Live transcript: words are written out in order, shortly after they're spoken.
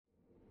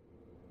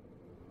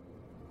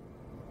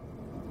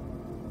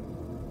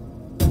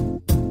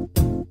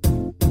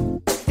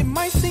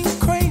seem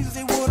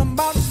crazy what I'm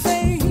about to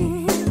say.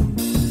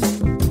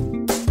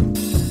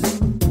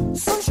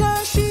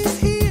 Sunshine, she's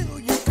here,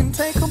 you can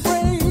take a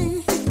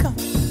break.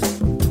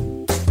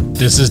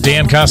 This is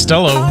Dan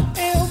Costello,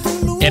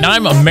 and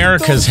I'm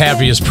America's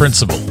Happiest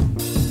Principal.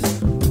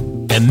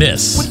 And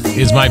this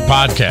is my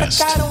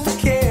podcast.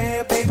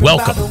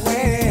 Welcome.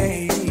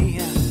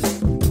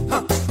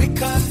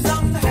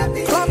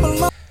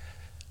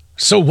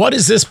 So what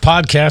is this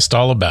podcast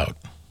all about?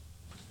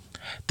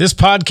 This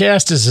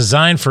podcast is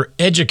designed for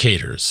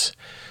educators,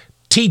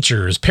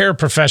 teachers,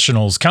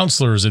 paraprofessionals,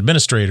 counselors,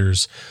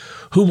 administrators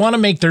who want to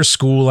make their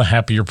school a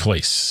happier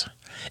place.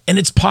 And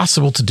it's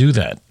possible to do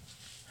that.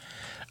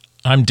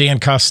 I'm Dan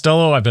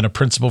Costello. I've been a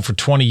principal for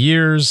 20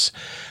 years.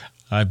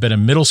 I've been a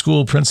middle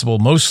school principal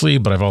mostly,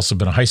 but I've also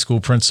been a high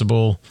school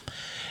principal.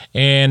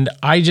 And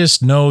I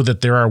just know that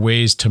there are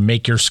ways to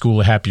make your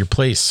school a happier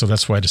place. So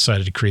that's why I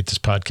decided to create this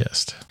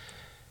podcast.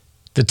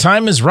 The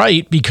time is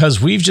right because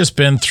we've just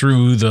been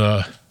through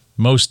the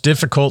most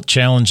difficult,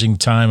 challenging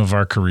time of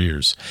our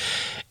careers.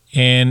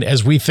 And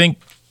as we think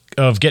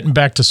of getting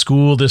back to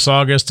school this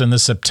August and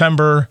this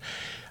September,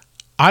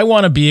 I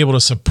want to be able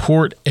to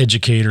support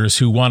educators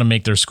who want to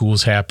make their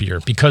schools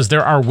happier because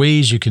there are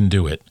ways you can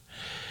do it.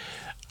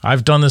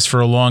 I've done this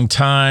for a long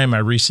time. I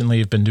recently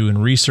have been doing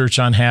research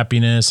on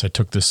happiness. I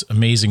took this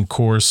amazing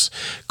course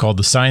called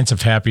The Science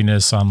of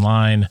Happiness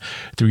online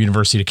through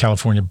University of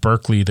California,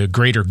 Berkeley, the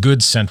Greater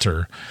Good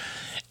Center.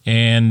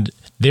 And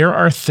there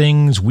are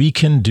things we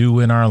can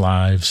do in our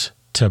lives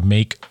to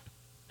make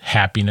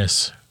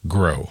happiness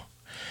grow.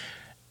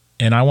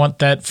 And I want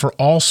that for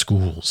all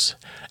schools.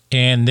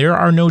 And there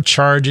are no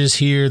charges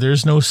here.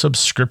 There's no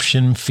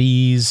subscription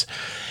fees.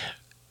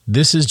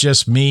 This is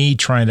just me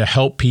trying to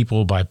help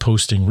people by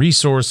posting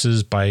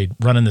resources, by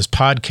running this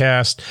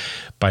podcast,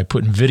 by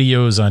putting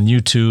videos on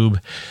YouTube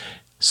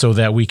so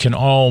that we can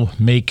all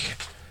make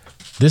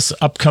this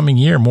upcoming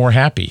year more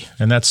happy.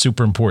 And that's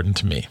super important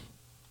to me.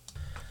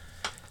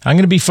 I'm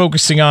going to be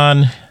focusing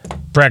on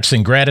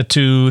practicing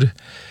gratitude,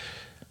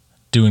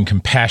 doing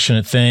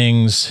compassionate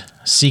things,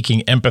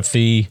 seeking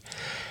empathy,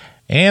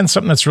 and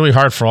something that's really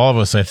hard for all of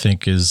us, I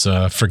think, is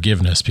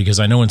forgiveness. Because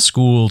I know in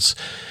schools,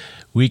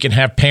 we can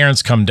have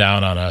parents come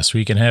down on us.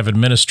 We can have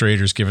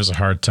administrators give us a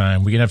hard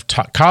time. We can have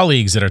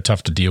colleagues that are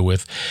tough to deal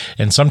with.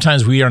 And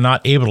sometimes we are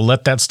not able to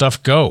let that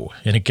stuff go,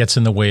 and it gets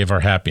in the way of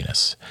our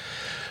happiness.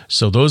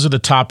 So those are the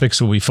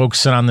topics we'll be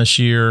focusing on this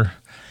year.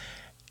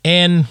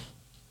 And,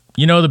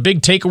 you know, the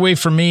big takeaway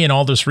for me in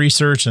all this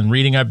research and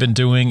reading I've been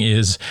doing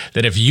is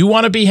that if you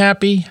want to be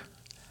happy,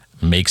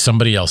 make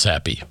somebody else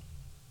happy.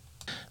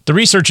 The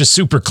research is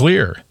super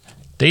clear.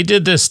 They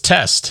did this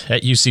test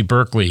at UC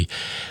Berkeley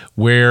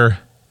where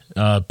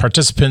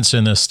participants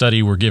in this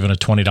study were given a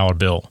 $20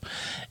 bill,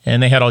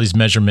 and they had all these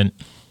measurement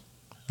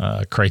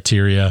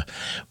criteria.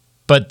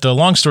 But the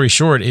long story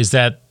short is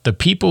that the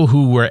people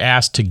who were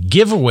asked to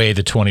give away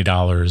the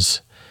 $20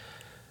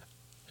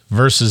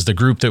 versus the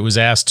group that was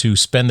asked to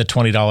spend the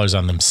 $20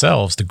 on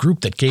themselves, the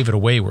group that gave it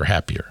away were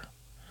happier.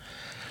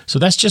 So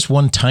that's just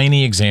one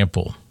tiny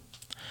example.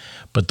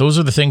 But those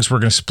are the things we're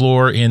going to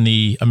explore in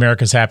the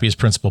America's Happiest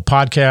Principal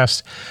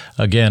podcast.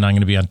 Again, I'm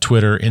going to be on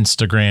Twitter,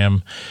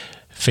 Instagram,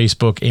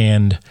 Facebook,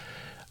 and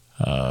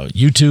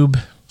YouTube.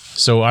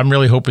 So I'm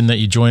really hoping that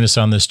you join us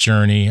on this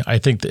journey. I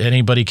think that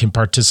anybody can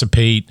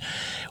participate,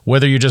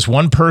 whether you're just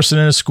one person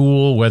in a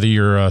school, whether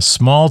you're a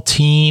small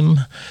team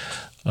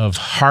of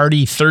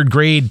hardy third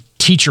grade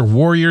teacher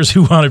warriors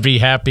who want to be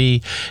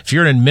happy. If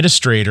you're an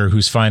administrator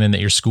who's finding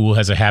that your school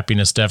has a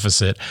happiness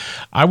deficit,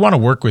 I want to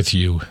work with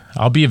you.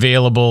 I'll be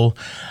available.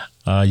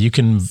 You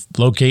can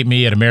locate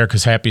me at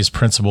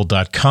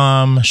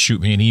americashappiestprincipal.com.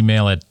 Shoot me an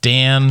email at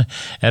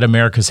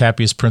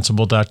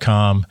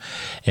dan@americashappiestprincipal.com,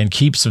 and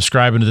keep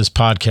subscribing to this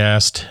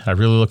podcast. I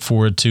really look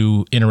forward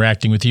to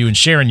interacting with you and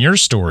sharing your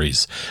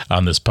stories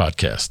on this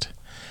podcast.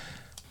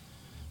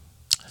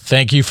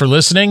 Thank you for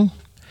listening.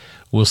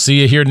 We'll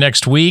see you here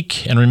next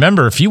week. And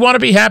remember, if you want to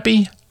be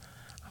happy,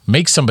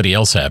 make somebody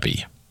else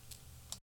happy.